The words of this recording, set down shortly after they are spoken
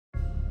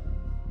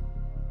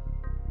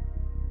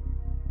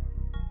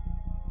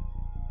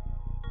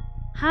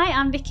Hi,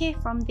 I'm Vicky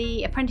from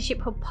the Apprenticeship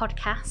Hub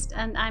podcast,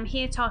 and I'm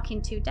here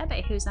talking to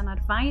Debbie, who's an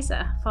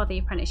advisor for the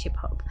Apprenticeship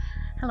Hub.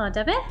 Hello,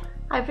 Debbie.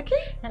 Hi, Vicky.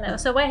 Hello.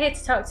 So we're here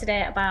to talk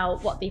today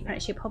about what the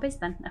Apprenticeship Hub is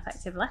then,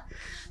 effectively.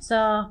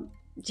 So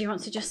do you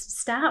want to just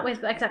start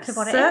with exactly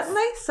what it is?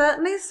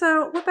 Certainly.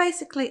 So we're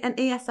basically an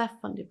ESF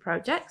funded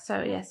project. So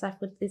ESF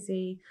is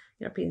the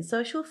European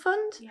Social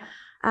Fund.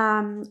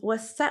 Yeah. We're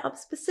set up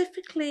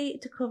specifically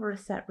to cover a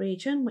set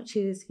region, which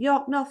is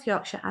North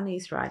Yorkshire and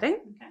East Riding.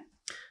 Okay.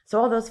 So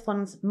all those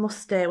funds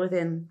must stay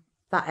within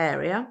that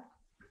area.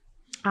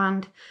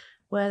 And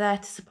we're there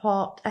to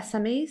support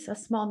SMEs, so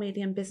small,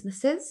 medium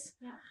businesses,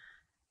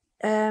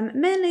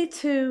 mainly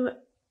to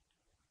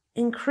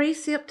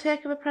increase the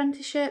uptake of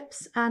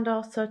apprenticeships and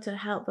also to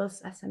help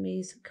those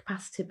SMEs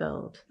capacity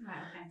build. Right,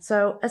 okay.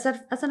 So as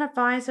an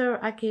advisor,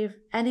 I give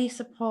any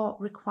support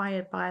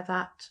required by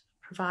that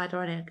provider,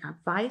 or any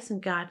advice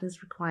and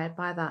guidance required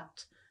by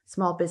that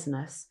small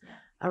business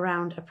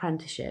around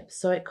apprenticeships.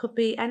 So it could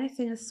be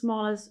anything as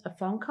small as a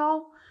phone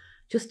call,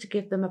 just to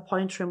give them a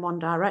pointer in one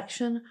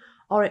direction,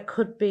 or it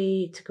could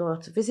be to go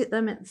to visit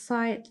them at the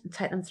site and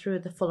take them through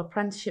the full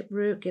apprenticeship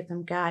route, give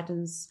them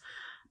guidance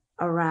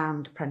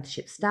around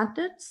apprenticeship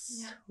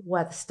standards,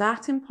 where the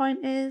starting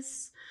point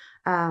is,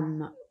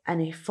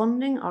 any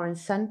funding or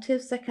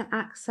incentives they can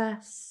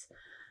access,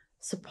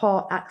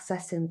 support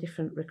accessing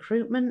different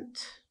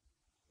recruitment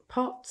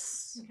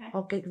pots,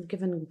 or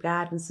giving them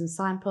guidance and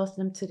signposting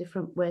them to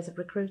different ways of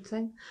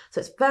recruiting.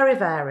 So it's very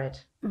varied.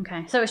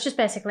 Okay, so it's just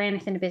basically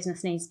anything a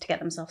business needs to get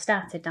themselves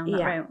started down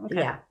that route. Okay.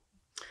 Yeah.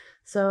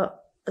 So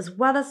as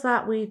well as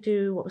that, we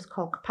do what was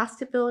called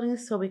capacity building.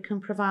 So we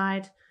can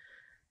provide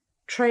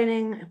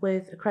training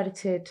with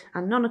accredited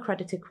and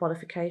non-accredited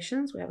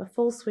qualifications. We have a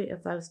full suite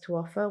of those to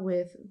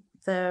offer.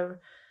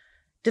 They're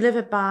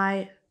delivered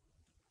by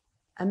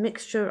a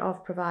mixture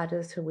of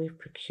providers who we've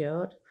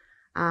procured.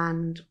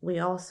 And we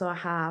also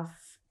have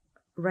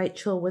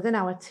Rachel within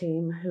our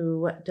team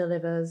who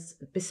delivers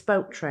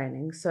bespoke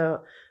training.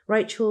 So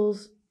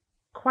Rachel's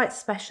quite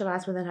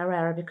specialised within her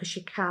area because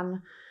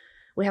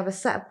we have a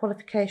set of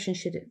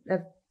qualifications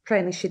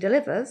training she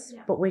delivers,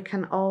 but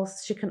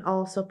she can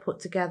also put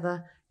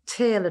together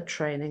tailored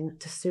training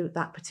to suit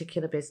that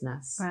particular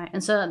business. Right,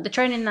 and so the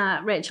training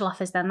that Rachel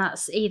offers then,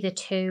 that's either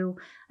to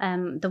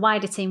the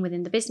wider team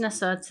within the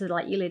business or to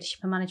like your leadership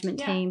and management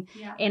team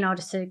in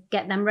order to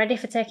get them ready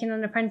for taking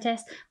an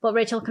apprentice, but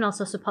Rachel can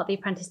also support the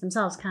apprentice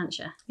themselves, can't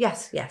she?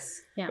 Yes. Yeah.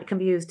 It can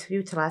be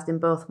utilised in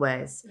both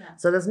ways.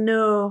 So there's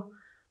no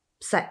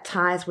set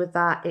ties with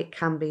that. It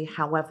can be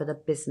however the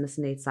business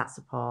needs that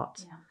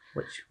support,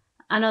 which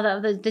I know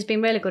that there's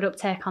been really good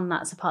uptake on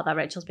that support that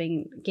Rachel's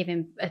been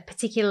giving,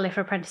 particularly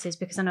for apprentices,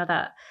 because I know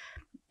that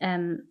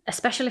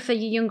especially for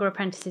your younger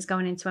apprentices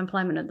going into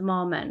employment at the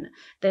moment,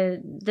 they're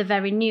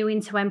very new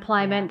into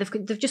employment.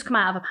 They've just come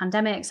out of a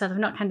pandemic, so they've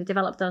not kind of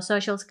developed those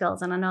social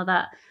skills. And I know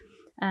that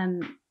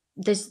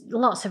there's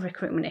lots of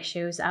recruitment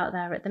issues out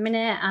there at the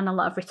minute and a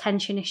lot of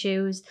retention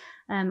issues.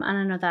 And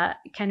I know that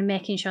kind of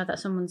making sure that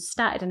someone's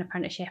started an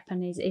apprenticeship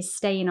and is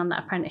staying on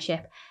that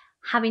apprenticeship,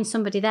 having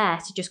somebody there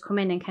to just come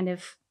in and kind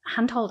of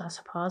handhold, I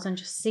suppose, and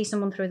just see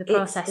someone through the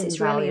process,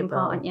 it's really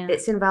important.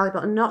 It's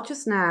invaluable. And not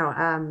just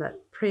now,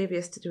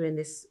 previous to doing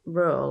this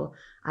role,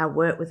 I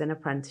worked within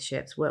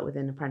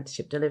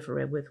apprenticip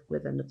delivery with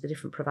the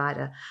different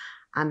provider,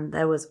 and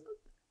there was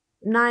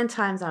 9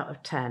 times out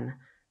of 10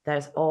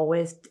 there's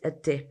always a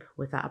dip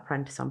with that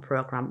apprentice on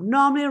programme,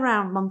 normally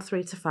around month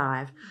 3 to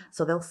 5.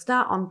 So they'll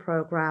start on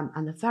programme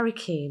and they're very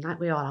keen, like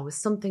we all are, with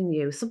something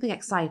new, something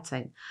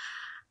exciting.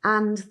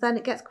 And then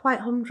it gets quite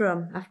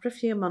humdrum after a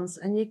few months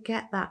and you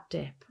get that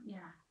dip.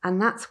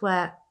 And that's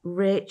where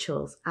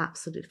Rachel's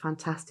absolutely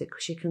fantastic,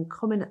 because she can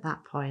come in at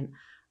that point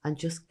and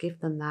just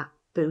give them that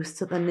boost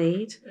that they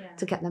need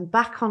to get them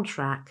back on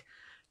track,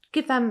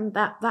 give them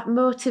that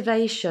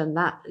motivation,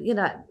 that,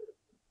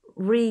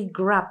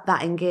 re-grab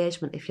that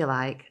engagement, if you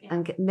like,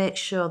 and make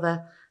sure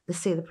they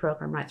see the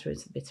programme right through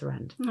to the bitter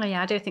end. Oh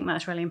yeah, I do think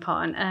that's really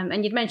important.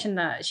 And you'd mentioned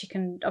that she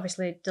can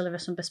obviously deliver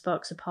some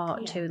bespoke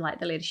support to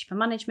like the leadership and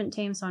management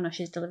team. So I know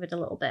she's delivered a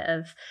little bit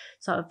of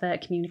sort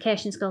of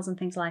communication skills and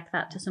things like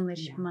that to some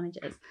leadership and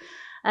managers.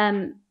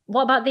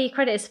 What about the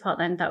accredited support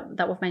then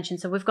that we've mentioned?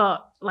 So we've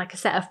got like a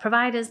set of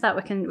providers that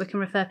we can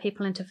refer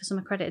people into for some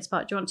accredited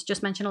support. Do you want to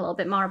just mention a little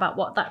bit more about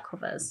what that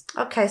covers?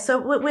 Okay, so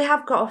we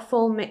have got a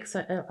full mix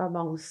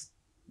amongst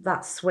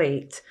that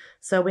suite.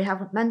 So we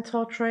have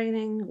mentor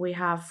training, we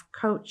have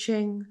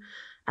coaching,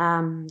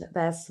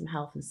 there's some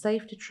health and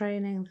safety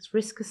training, there's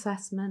risk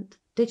assessment,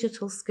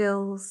 digital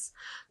skills.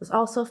 There's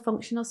also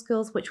functional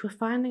skills, which we're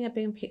finding are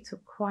being picked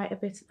up quite a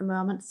bit at the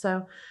moment.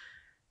 So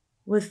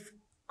with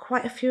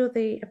quite a few of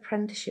the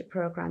apprenticeship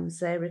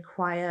programmes, they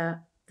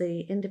require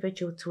the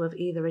individual to have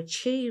either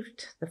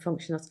achieved the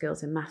functional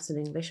skills in maths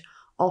and English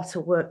or to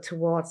work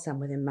towards them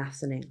within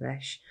maths and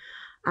English.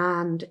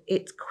 And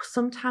it's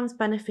sometimes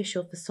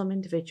beneficial for some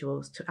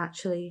individuals to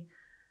actually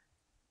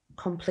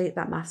complete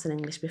that maths and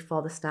English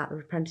before they start the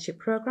apprenticeship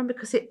programme,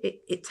 because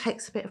it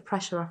takes a bit of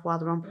pressure off while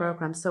they're on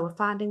programme. So we're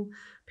finding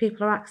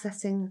people are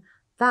accessing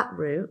that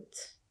route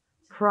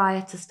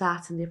prior to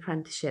starting the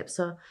apprenticeship.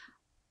 So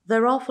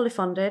they're all fully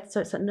funded,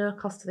 so it's at no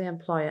cost to the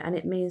employer, and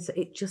it means that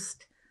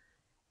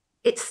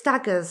it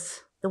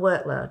staggers the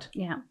workload.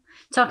 Yeah.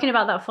 Talking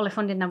about that fully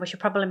funded now, we should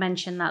probably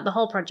mention that the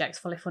whole project's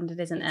fully funded,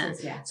 isn't it? It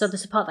is, yes. So the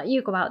support that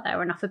you go out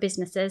there and offer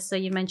businesses. So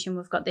you mentioned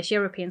we've got this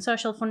European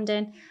social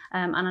funding,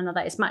 and I know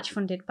that it's match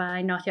funded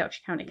by North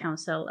Yorkshire County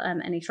Council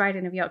and East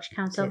Riding of Yorkshire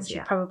Council. You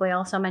should probably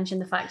also mention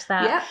the fact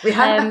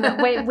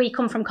that we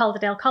come from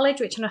Calderdale College,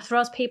 which I know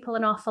throws people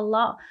an awful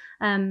lot,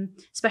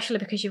 especially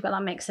because you've got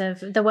that mix of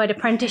the word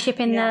apprenticeship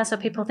in there. So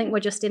people think we're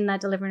just in there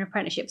delivering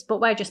apprenticeships,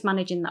 but we're just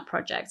managing that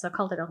project. So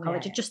Calderdale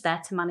College are just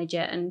there to manage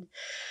it and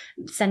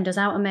send us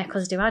out and make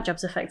us do our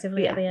jobs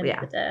effectively at the end of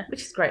the day.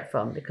 Which is great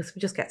fun because we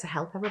just get to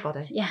help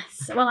everybody.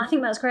 Yes. Well, I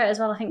think that's great as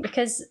well. I think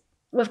because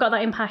we've got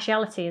that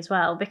impartiality as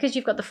well, because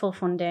you've got the full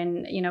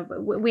funding, you know,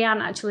 we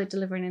aren't actually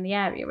delivering in the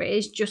area. It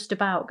is just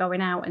about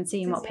going out and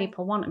seeing what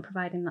people want and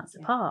providing that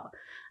support.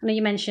 I know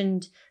you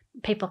mentioned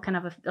people can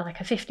have a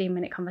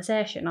 15-minute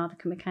conversation, or they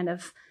can be kind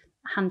of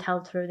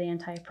handheld through the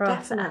entire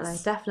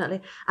process.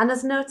 Definitely. And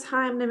there's no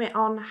time limit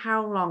on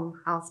how long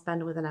I'll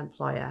spend with an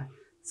employer.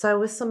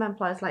 So with some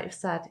employers, like you've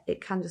said, it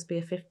can just be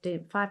a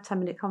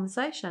 5-10-minute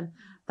conversation.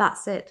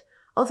 That's it.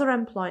 Other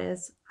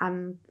employers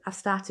I've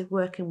started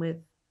working with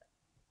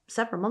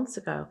several months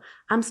ago.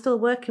 I'm still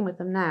working with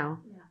them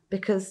now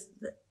because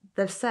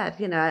they've said,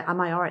 you know,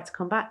 am I all right to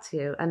come back to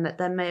you? And that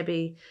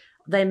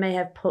they may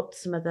have put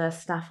some of their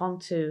staff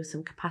onto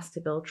some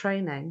capacity build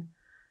training,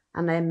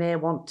 and they may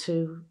want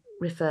to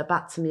refer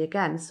back to me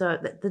again. So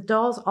the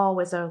door's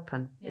always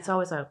open. It's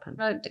always open.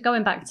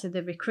 Going back to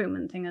the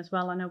recruitment thing as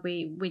well, I know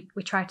we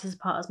try to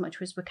support as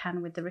much as we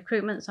can with the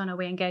recruitment. So I know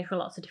we engage with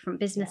lots of different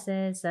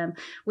businesses.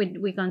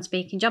 We go and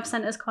speak in job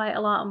centres quite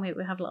a lot, and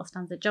we have little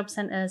stands at job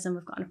centres, and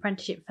we've got an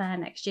apprenticeship fair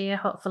next year.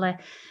 Hopefully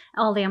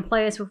all the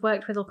employers we've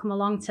worked with will come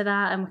along to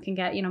that, and we can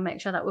get, you know, make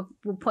sure that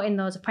we're putting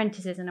those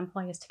apprentices and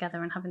employers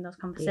together and having those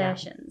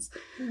conversations.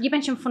 You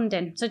mentioned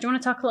funding. So do you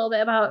want to talk a little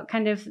bit about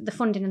kind of the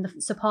funding and the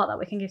support that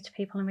we can give to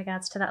people in regards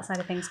to that side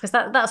of things, because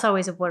that's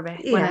always a worry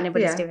when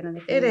anybody's doing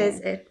anything. It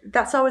is.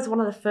 That's always one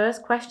of the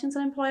first questions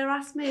an employer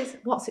asks me is,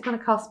 what's it going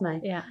to cost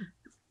me? Yeah.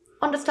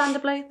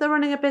 Understandably, they're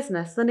running a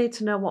business. They need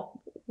to know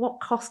what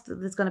cost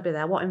there's going to be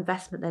there, what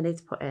investment they need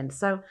to put in.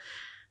 So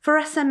for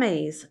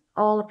SMEs,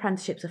 all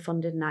apprenticeships are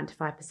funded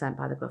 95%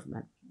 by the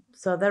government.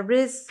 So there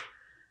is,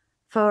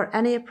 for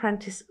any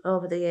apprentice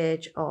over the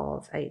age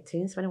of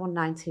 18, so anyone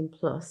 19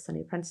 plus,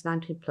 any apprentice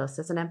 19 plus,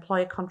 there's an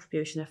employer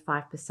contribution of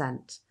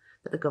 5%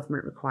 that the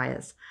government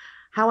requires.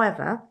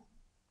 However,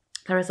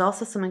 there is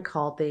also something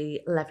called the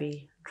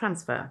levy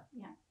transfer,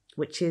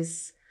 which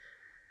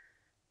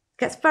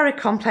gets very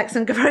complex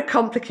and very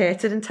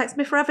complicated and takes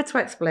me forever to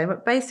explain.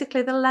 But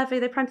basically,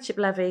 the apprenticeship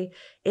levy,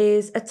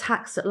 is a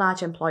tax that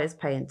large employers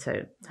pay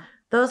into.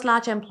 Those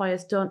large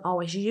employers don't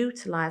always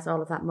utilise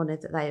all of that money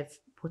that they've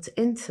put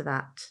into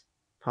that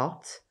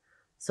pot,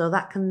 so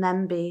that can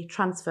then be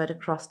transferred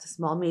across to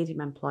small,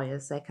 medium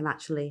employers. They can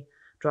actually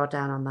draw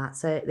down on that.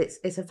 So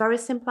it's a very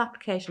simple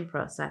application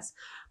process.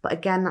 But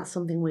again, that's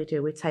something we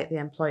do. We take the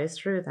employers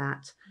through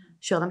that,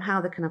 show them how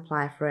they can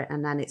apply for it,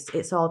 and then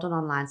it's all done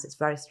online, so it's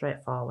very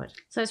straightforward.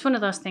 So it's one of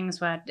those things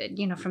where,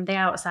 you know, from the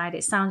outside,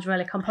 it sounds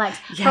really complex.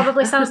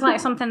 Probably sounds like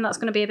something that's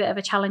going to be a bit of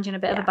a challenge and a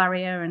bit of a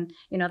barrier, and,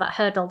 you know, that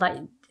hurdle that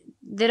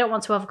they don't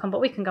want to overcome,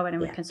 but we can go in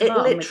and we can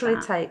support it literally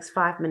takes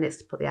 5 minutes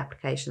to put the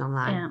application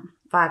online.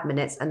 5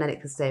 minutes, and then it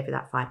can save you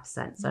that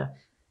 5%. So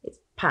it's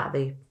part of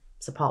the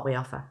support we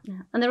offer.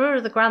 And there are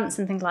other grants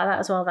and things like that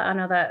as well that I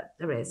know that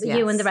there is.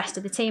 You and the rest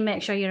of the team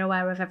make sure you're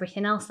aware of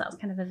everything else that's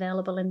kind of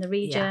available in the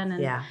region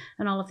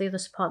and all of the other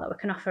support that we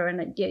can offer.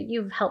 And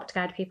you've helped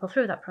guide people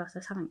through that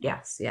process, haven't you?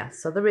 Yes.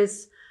 So there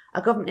is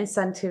a government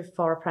incentive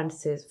for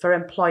apprentices, for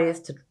employers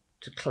to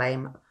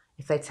claim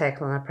if they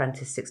take on an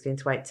apprentice 16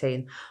 to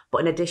 18. But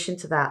in addition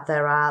to that,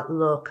 there are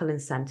local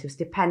incentives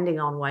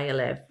depending on where you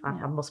live.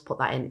 I must put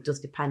that in. It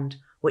does depend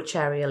which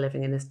area you're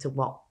living in as to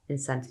what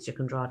incentives you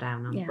can draw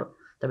down on. But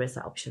there is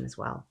that option as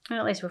well. Well,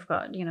 at least we've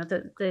got, you know,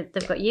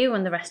 they've got you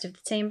and the rest of the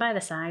team by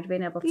the side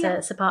being able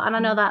to support. And I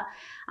know that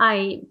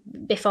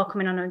before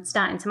coming on and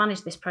starting to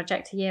manage this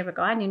project a year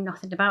ago, I knew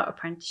nothing about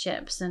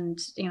apprenticeships. And,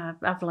 you know,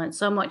 I've learned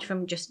so much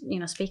from just, you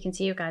know, speaking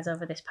to you guys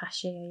over this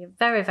past year. You're a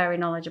very, very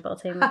knowledgeable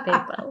team of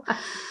people.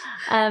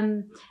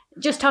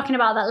 Just talking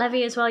about that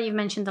levy as well, you've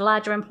mentioned the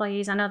larger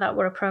employees. I know that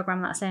we're a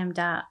programme that's aimed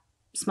at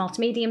small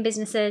to medium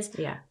businesses.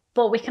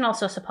 But we can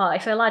also support,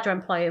 if a larger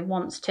employer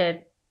wants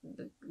to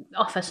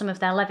offer some of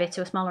their levy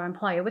to a smaller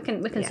employer, we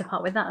can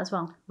support with that as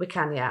well. We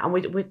can, and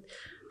we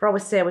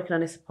always say we can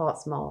only support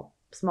small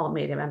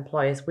medium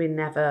employers. We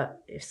never,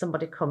 if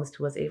somebody comes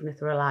to us, even if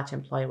they're a large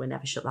employer, we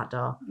never shut that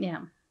door.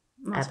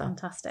 That's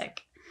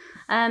fantastic.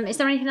 Is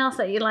there anything else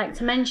that you'd like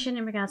to mention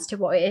in regards to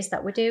what it is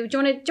that we do? Do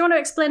you want to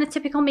explain a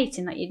typical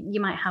meeting that you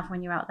might have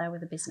when you're out there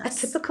with a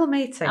business? A typical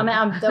meeting? I mean,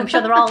 I'm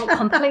sure they're all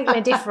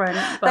completely different.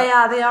 But...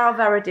 They are all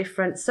very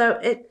different. So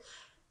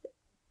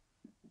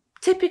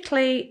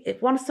Typically, if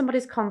once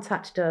somebody's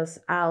contacted us,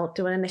 I'll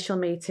do an initial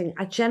meeting.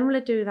 I generally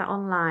do that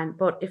online,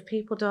 but if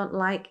people don't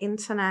like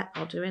internet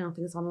or doing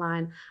things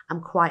online,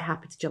 I'm quite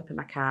happy to jump in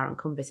my car and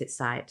come visit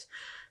site.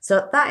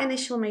 So that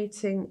initial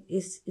meeting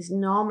is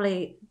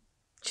normally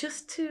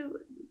just to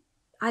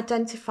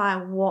identify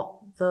what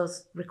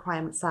those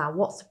requirements are,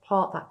 what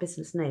support that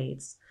business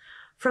needs.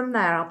 From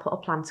there, I'll put a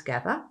plan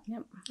together.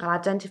 Yep. I'll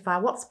identify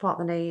what support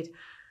they need,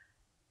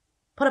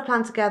 put a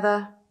plan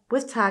together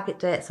with target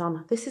dates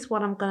on. This is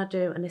what I'm going to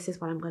do and this is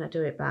when I'm going to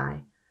do it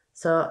by.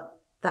 So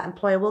that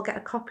employer will get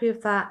a copy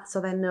of that so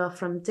they know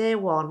from day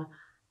one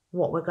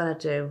what we're going to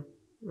do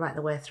right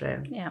the way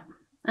through. Yeah.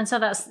 And so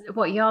that's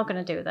what you're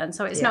going to do then.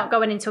 So it's not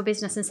going into a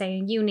business and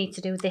saying you need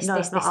to do this,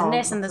 this, and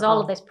this, and there's all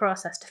of this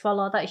process to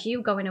follow. That's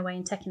you going away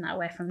and taking that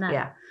away from them.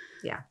 Yeah,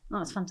 yeah. Oh,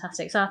 that's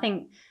fantastic. So I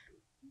think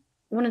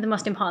one of the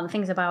most important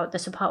things about the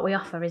support we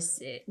offer is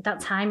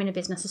that time in a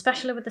business,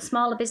 especially with the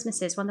smaller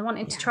businesses when they're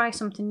wanting to try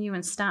something new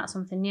and start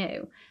something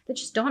new. They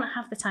just don't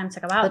have the time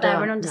to go out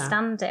there and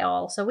understand it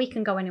all. So we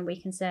can go in and we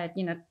can say,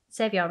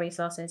 save your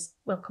resources.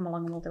 We'll come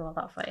along and we'll do all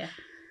that for you.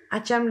 I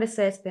generally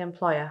say to the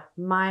employer,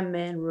 my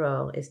main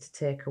role is to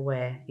take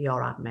away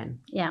your admin.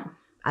 Yeah.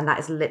 And that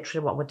is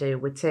literally what we do.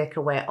 We take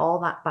away all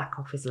that back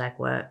office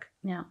legwork,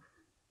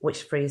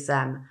 which frees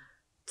them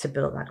to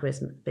build that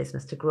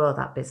business, to grow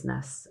that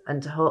business,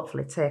 and to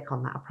hopefully take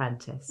on that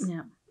apprentice.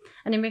 Yeah.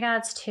 And in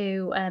regards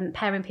to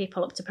pairing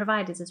people up to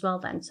providers as well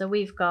then, so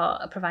we've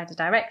got a provider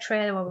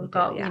directory where we've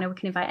got, we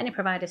can invite any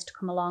providers to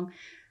come along.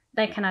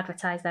 They can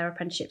advertise their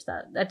apprenticeships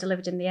that are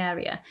delivered in the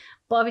area.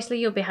 But obviously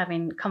you'll be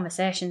having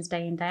conversations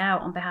day in, day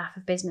out on behalf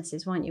of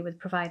businesses, won't you, with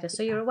providers?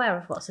 So you're aware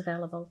of what's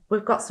available.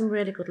 We've got some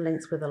really good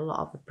links with a lot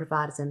of the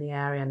providers in the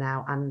area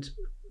now, and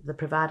the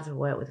providers we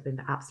work with have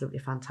been absolutely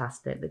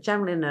fantastic. They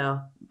generally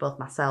know both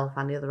myself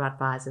and the other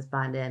advisors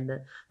by name,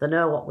 that they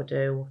know what we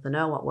do, they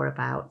know what we're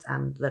about,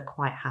 and they're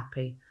quite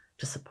happy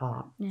to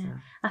support. Yeah, so,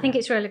 I think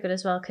it's really good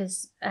as well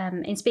because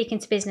in speaking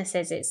to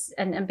businesses,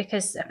 and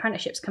because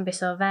apprenticeships can be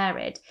so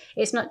varied,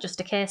 it's not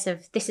just a case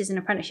of this is an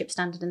apprenticeship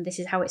standard and this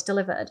is how it's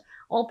delivered.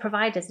 All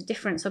providers are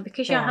different, so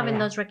because you're having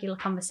those regular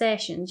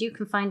conversations, you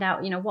can find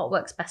out what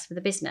works best for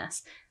the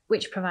business,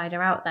 which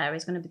provider out there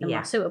is going to be the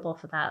most suitable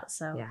for that.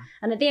 So,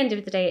 and at the end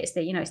of the day, it's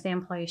the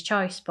employer's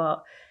choice,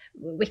 but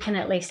we can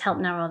at least help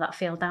narrow that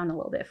field down a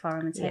little bit for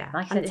them and take,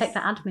 take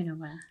that admin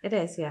away. It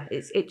is,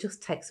 it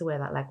just takes away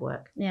that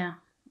legwork. Yeah.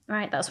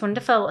 Right, that's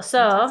wonderful.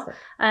 So,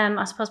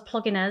 I suppose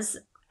plugging us,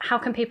 how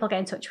can people get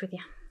in touch with you?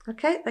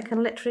 Okay, they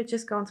can literally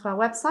just go onto our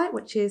website,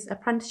 which is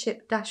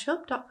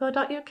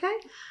apprenticeship-hub.co.uk.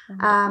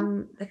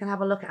 They can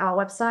have a look at our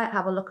website,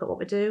 have a look at what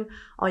we do,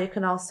 or you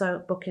can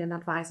also book in an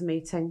advisor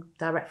meeting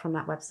direct from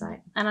that website.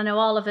 And I know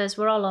all of us,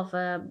 we're all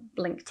over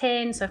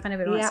LinkedIn, so if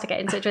anybody wants to get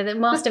in touch with it,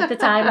 most of the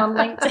time on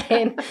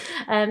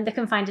LinkedIn, they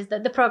can find us.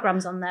 The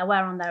program's on there, we're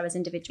on there as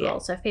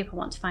individuals, so if people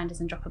want to find us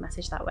and drop a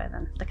message that way,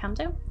 then they can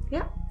do.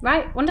 Yeah.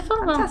 Right, wonderful.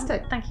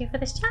 Fantastic. Well, thank you for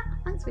this chat.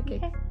 Thanks,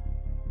 Vicky. Okay.